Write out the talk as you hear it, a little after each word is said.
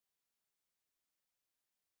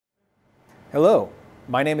Hello,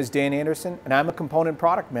 my name is Dan Anderson and I'm a component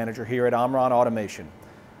product manager here at Omron Automation.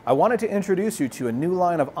 I wanted to introduce you to a new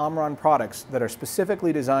line of Omron products that are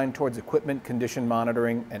specifically designed towards equipment condition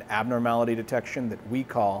monitoring and abnormality detection that we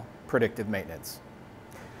call predictive maintenance.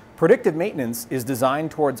 Predictive maintenance is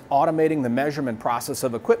designed towards automating the measurement process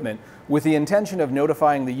of equipment with the intention of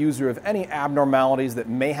notifying the user of any abnormalities that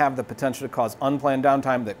may have the potential to cause unplanned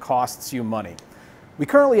downtime that costs you money. We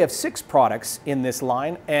currently have 6 products in this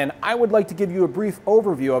line, and I would like to give you a brief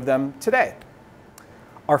overview of them today.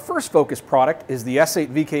 Our first focus product is the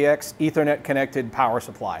S8VKX Ethernet connected power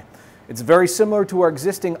supply. It's very similar to our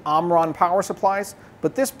existing Omron power supplies,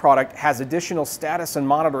 but this product has additional status and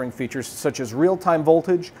monitoring features such as real-time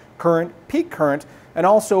voltage, current, peak current, and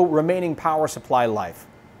also remaining power supply life.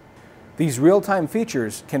 These real-time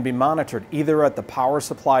features can be monitored either at the power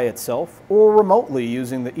supply itself or remotely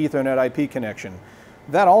using the Ethernet IP connection.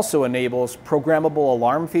 That also enables programmable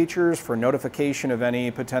alarm features for notification of any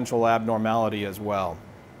potential abnormality as well.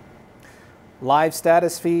 Live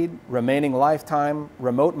status feed, remaining lifetime,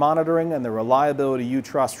 remote monitoring, and the reliability you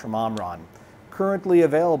trust from Omron. Currently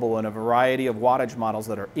available in a variety of wattage models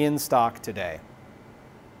that are in stock today.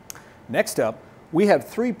 Next up, we have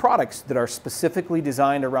 3 products that are specifically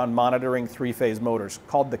designed around monitoring 3-phase motors,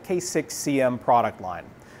 called the K6PM product line.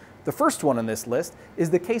 The first one on this list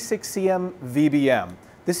is the K6PM VBM.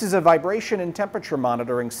 This is a vibration and temperature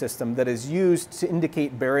monitoring system that is used to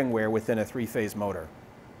indicate bearing wear within a 3-phase motor.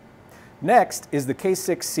 Next is the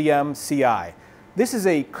K6PM CI. This is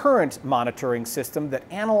a current monitoring system that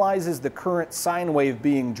analyzes the current sine wave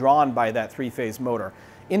being drawn by that 3-phase motor,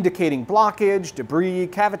 indicating blockage, debris,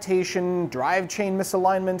 cavitation, drive chain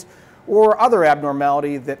misalignment, or other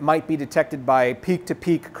abnormality that might be detected by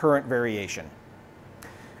peak-to-peak current variation.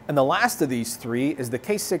 And the last of these 3 is the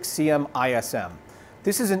K6CM ISM.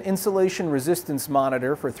 This is an insulation resistance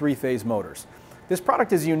monitor for 3-phase motors. This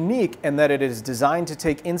product is unique in that it is designed to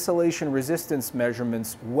take insulation resistance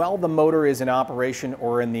measurements while the motor is in operation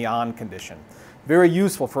or in the on condition. Very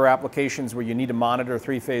useful for applications where you need to monitor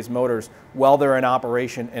 3-phase motors while they're in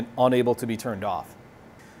operation and unable to be turned off.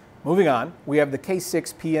 Moving on, we have the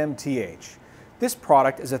K6PM Th. This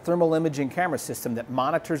product is a thermal imaging camera system that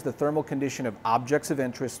monitors the thermal condition of objects of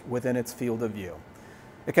interest within its field of view.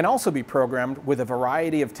 It can also be programmed with a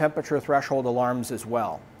variety of temperature threshold alarms as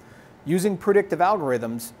well. Using predictive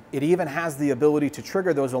algorithms, it even has the ability to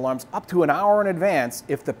trigger those alarms up to an hour in advance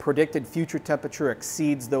if the predicted future temperature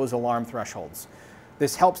exceeds those alarm thresholds.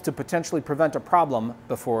 This helps to potentially prevent a problem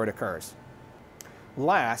before it occurs.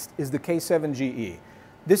 Last is the K7GE.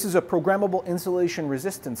 This is a programmable insulation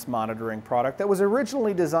resistance monitoring product that was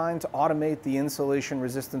originally designed to automate the insulation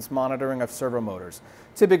resistance monitoring of servo motors,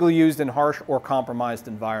 typically used in harsh or compromised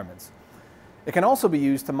environments. It can also be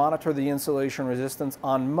used to monitor the insulation resistance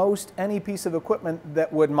on most any piece of equipment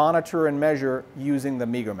that would monitor and measure using the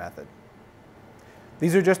MEGR method.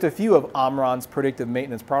 These are just a few of Omron's predictive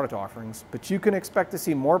maintenance product offerings, but you can expect to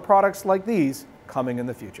see more products like these coming in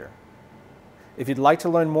the future. If you'd like to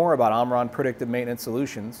learn more about Omron Predictive Maintenance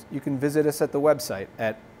Solutions, you can visit us at the website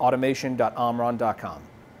at automation.omron.com.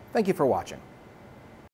 Thank you for watching.